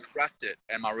because I've addressed it,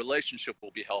 and my relationship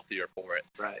will be healthier for it.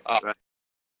 Right.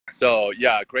 So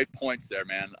yeah, great points there,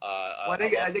 man. Well, I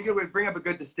think it would bring up a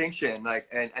good distinction. Like,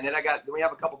 and then we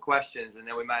have a couple questions, and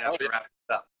then we might have to wrap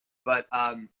this up. But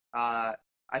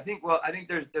I think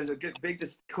there's a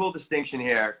cool distinction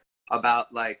here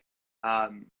about like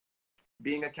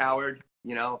being a coward,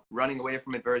 running away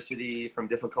from adversity, from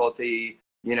difficulty,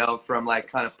 from like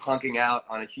kind of punking out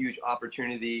on a huge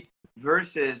opportunity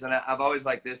versus, and I've always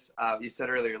liked this, you said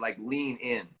earlier, like leaning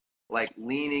in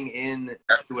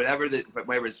to whatever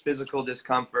it's physical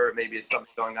discomfort, maybe it's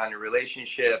something going on in your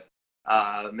relationship,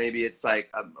 maybe it's like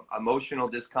emotional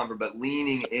discomfort, but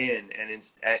leaning in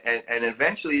and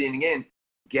eventually leaning in,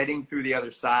 getting through the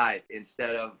other side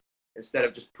instead of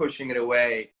just pushing it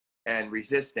away and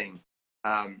resisting.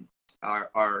 I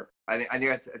think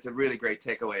that's a really great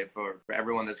takeaway for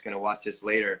everyone that's going to watch this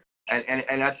later.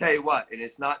 And I tell you what, and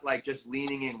it's not like just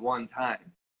leaning in one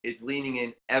time; it's leaning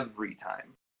in every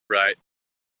time. Right.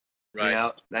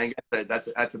 I think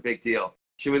that's a big deal.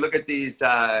 Should we look at these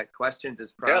questions?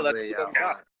 It's probably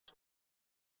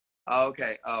oh,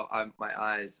 okay. Oh, my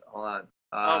eyes. Hold on.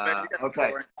 Man, you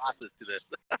okay. Wearing glasses to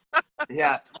this.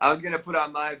 Yeah, I was gonna put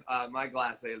on my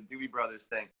glass, a Dewey Brothers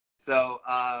thing. So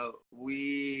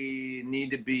we need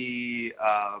to be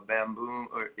bamboo,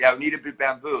 we need to be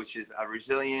bamboo, which is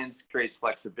resilience, creates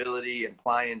flexibility and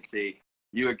pliancy.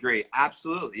 You agree?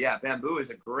 Absolutely. Yeah, bamboo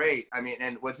is a great. I mean,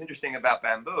 and what's interesting about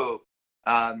bamboo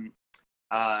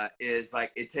is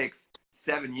like it takes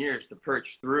 7 years to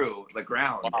perch through the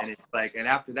ground, and it's like, and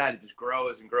after that it just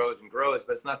grows and grows and grows.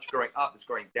 But it's not just growing up; it's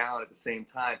growing down at the same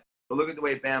time. But look at the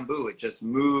way bamboo, it just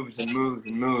moves and moves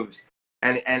and moves.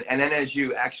 And then as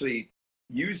you actually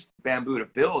use bamboo to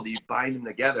build, you bind them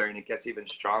together and it gets even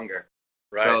stronger.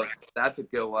 Right. So that's a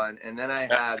good one. And then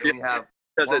we have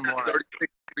because one it's more.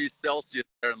 36 degrees Celsius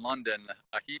there in London,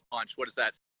 a heat punch. What is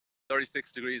that?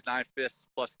 36 degrees, 9/5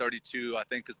 plus 32, I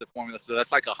think is the formula. So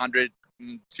that's like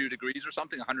 102 degrees or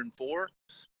something, 104.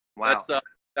 Wow.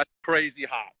 That's crazy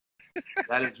hot.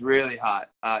 That is really hot.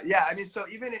 Yeah, I mean, so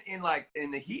even in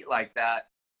the heat like that,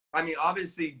 I mean,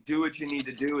 obviously do what you need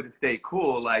to do to stay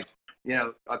cool, like,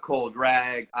 a cold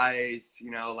rag, ice,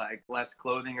 like less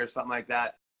clothing or something like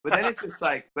that. But then it's just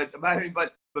like, but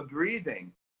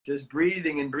breathing, just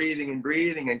breathing and breathing and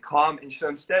breathing and calm. And so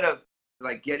instead of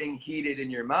like getting heated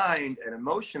in your mind and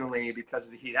emotionally because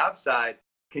of the heat outside,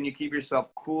 can you keep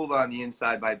yourself cool on the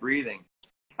inside by breathing?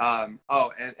 And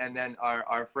then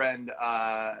our friend,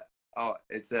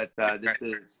 this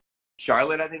is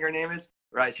Charlotte, I think her name is.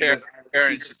 Right. Karen,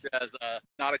 she says,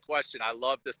 not a question. I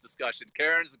love this discussion.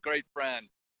 Karen's a great friend.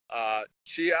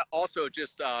 She also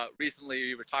just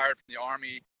recently retired from the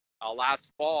Army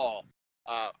last fall.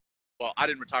 Well, I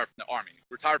didn't retire from the Army,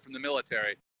 retired from the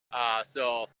military.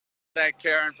 So thank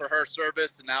Karen for her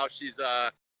service. And now she's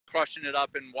crushing it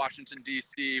up in Washington,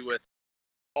 D.C. with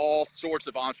all sorts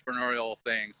of entrepreneurial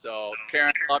things. So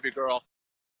Karen, love you, girl.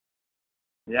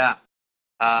 Yeah.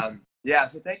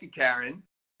 So thank you, Karen.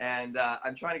 And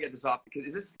I'm trying to get this off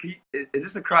because is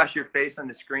this across your face on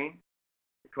the screen?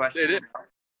 The question. It is.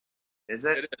 Is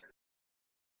it? It is.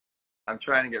 I'm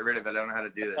trying to get rid of it. I don't know how to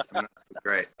do this. I'm not so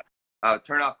great. Oh,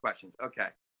 turn off questions. Okay,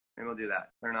 maybe we'll do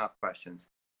that. Turn off questions.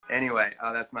 Anyway,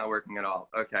 that's not working at all.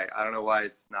 Okay, I don't know why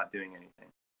it's not doing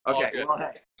anything. Okay, well,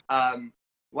 hey,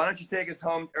 why don't you take us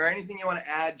home, or anything you want to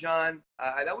add, John?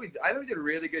 I thought we did a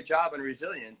really good job on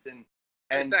resilience, and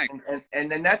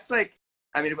then that's like.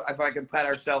 I mean, if I can pat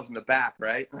ourselves in the back,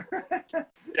 right?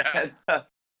 Yeah. And,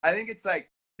 I think it's like,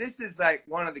 this is like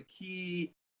one of the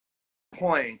key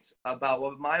points about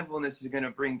what mindfulness is going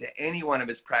to bring to any one of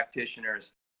its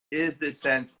practitioners is this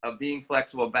sense of being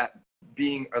flexible,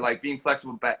 being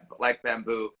flexible like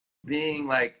bamboo, being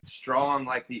like strong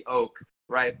like the oak,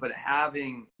 right? But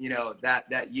having,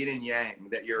 that yin and yang,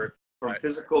 that you're from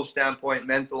physical standpoint,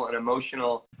 mental and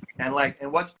emotional, and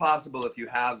what's possible if you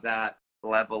have that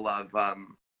level of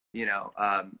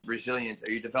resilience,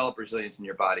 or you develop resilience in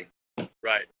your body.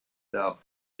 Right. So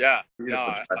yeah,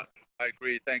 I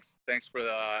agree. Thanks for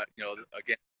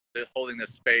again holding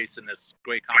this space and this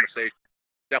great conversation.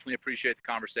 definitely appreciate the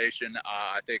conversation.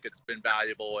 I think it's been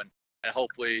valuable, and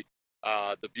hopefully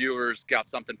the viewers got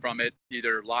something from it,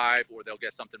 either live or they'll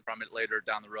get something from it later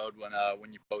down the road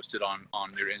when you post it on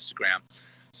your Instagram.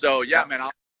 So yeah, man,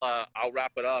 I'll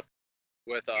wrap it up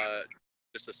with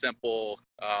just a simple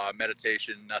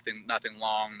meditation, nothing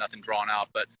long, nothing drawn out,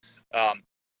 but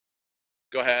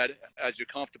go ahead as you're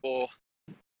comfortable.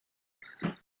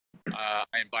 I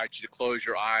invite you to close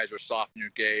your eyes or soften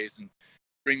your gaze and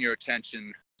bring your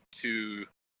attention to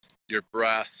your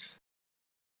breath.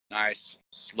 Nice,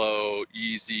 slow,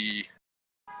 easy.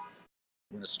 I'm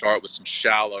going to start with some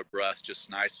shallow breaths, just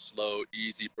nice, slow,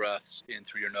 easy breaths in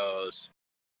through your nose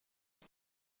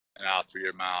and out through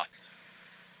your mouth.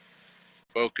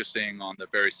 Focusing on the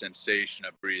very sensation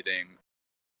of breathing.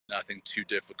 Nothing too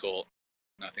difficult,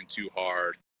 nothing too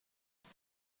hard.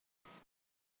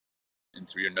 In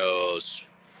through your nose,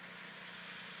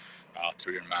 out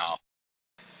through your mouth.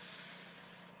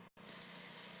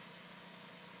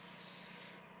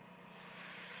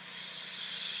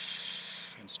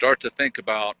 And start to think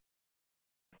about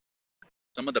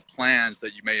some of the plans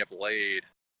that you may have laid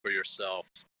for yourself,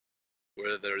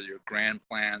 whether they're your grand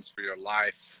plans for your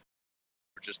life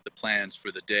or just the plans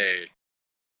for the day.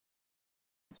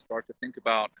 Start to think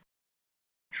about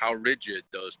how rigid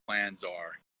those plans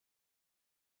are.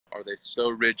 Are they so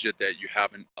rigid that you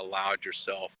haven't allowed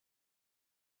yourself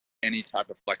any type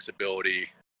of flexibility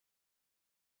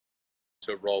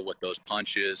to roll with those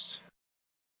punches?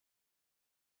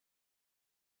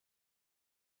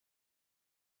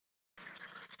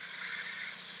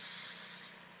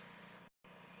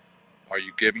 Are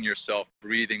you giving yourself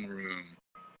breathing room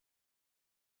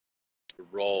to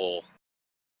roll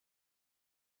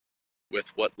with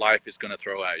what life is going to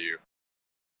throw at you?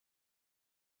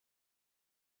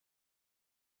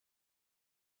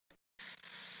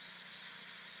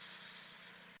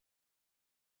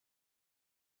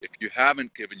 If you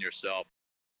haven't given yourself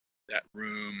that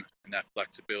room and that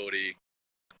flexibility,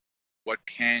 what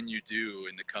can you do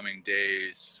in the coming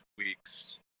days,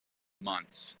 weeks,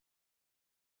 months?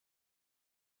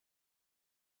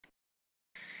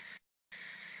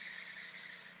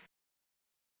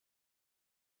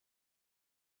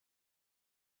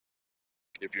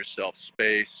 Give yourself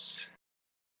space.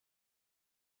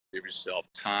 Give yourself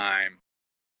time.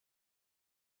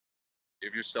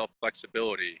 Give yourself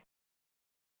flexibility.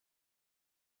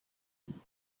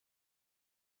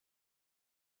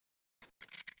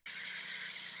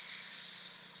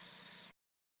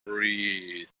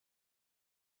 Breathe.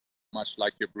 Much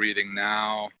like you're breathing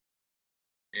now,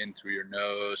 in through your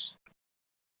nose,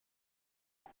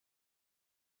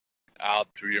 out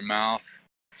through your mouth.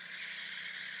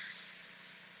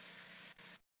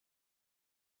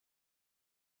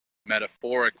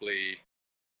 Metaphorically,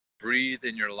 breathe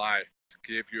in your life.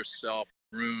 Give yourself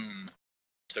room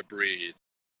to breathe.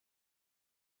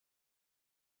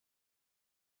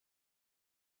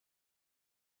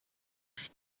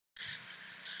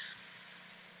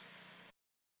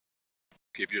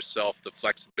 Give yourself the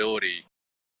flexibility,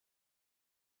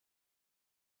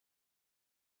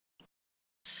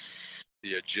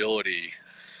 the agility,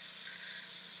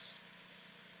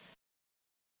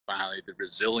 finally the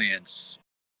resilience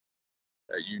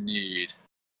that you need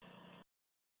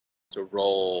to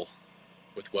roll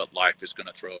with what life is going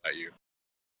to throw at you.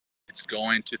 It's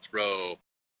going to throw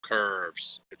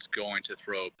curves. It's going to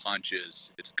throw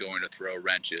punches. It's going to throw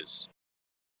wrenches.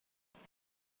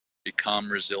 Become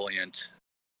resilient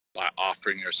by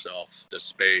offering yourself the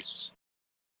space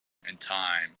and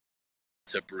time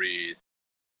to breathe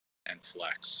and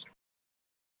flex.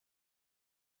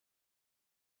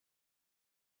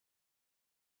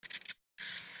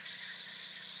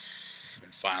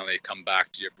 And finally, come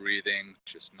back to your breathing,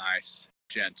 just nice,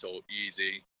 gentle,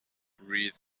 easy.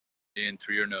 Breathe in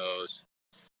through your nose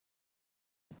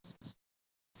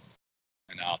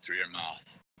and out through your mouth.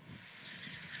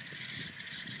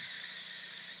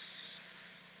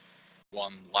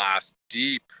 One last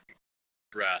deep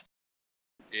breath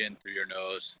in through your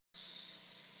nose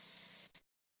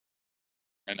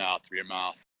and out through your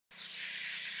mouth.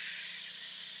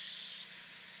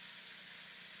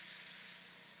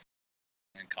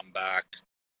 And come back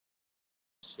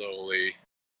slowly,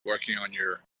 working on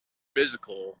your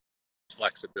physical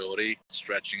flexibility,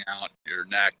 stretching out your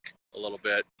neck a little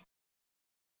bit.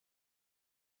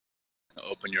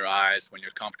 Open your eyes when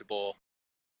you're comfortable.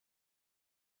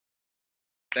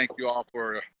 Thank you all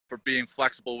for being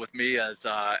flexible with me as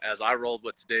I rolled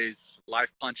with today's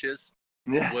life punches.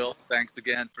 Yeah. Will, thanks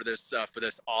again for this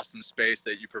awesome space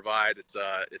that you provide.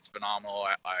 It's phenomenal.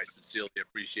 I sincerely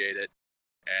appreciate it,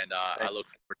 and I look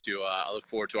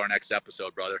forward to our next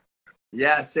episode, brother.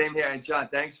 Yeah, same here. And John,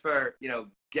 thanks for,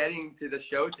 getting to the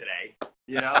show today.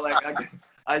 Like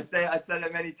I said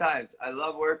it many times. I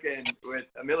love working with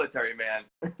a military man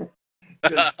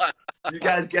because you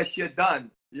guys get shit done.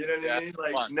 You know what I mean?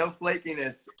 Like fun. no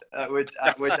flakiness, which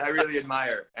I really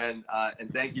admire. And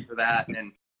thank you for that.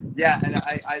 And yeah, and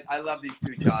I love these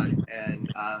two, John.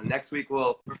 And next week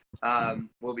we'll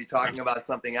be talking about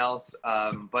something else.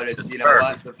 But it's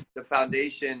what the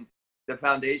foundation. The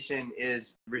foundation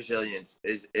is resilience,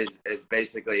 is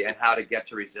basically, and how to get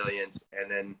to resilience,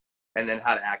 and then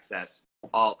how to access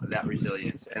all of that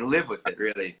resilience and live with it,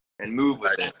 really, and move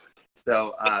with it.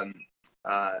 So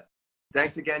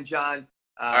thanks again, John.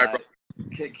 All right,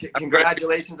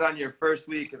 Congratulations on your first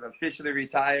week of officially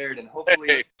retired, and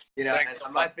hopefully, thanks.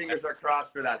 my fingers are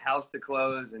crossed for that house to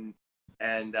close, and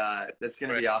that's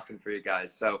going to be awesome for you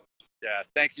guys. So yeah,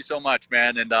 thank you so much,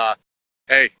 man. And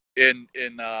hey, in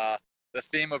the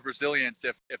theme of resilience,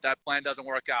 if that plan doesn't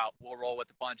work out, we'll roll with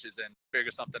the punches and figure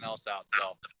something else out.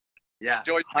 So yeah,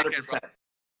 enjoy 100%.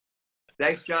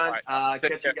 Thanks, John. Right.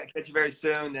 Catch you very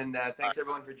soon, and thanks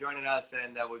everyone for joining us,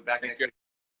 and we'll be back next week.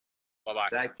 Bye-bye.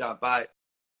 Thanks, John. Bye.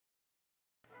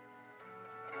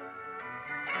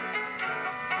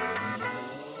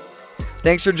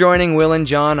 Thanks for joining Will and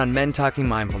John on Men Talking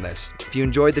Mindfulness. If you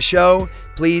enjoyed the show,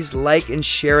 please like and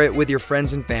share it with your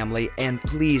friends and family, and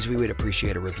please, we would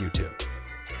appreciate a review too.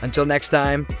 Until next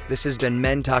time, this has been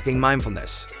Men Talking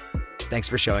Mindfulness. Thanks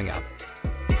for showing up.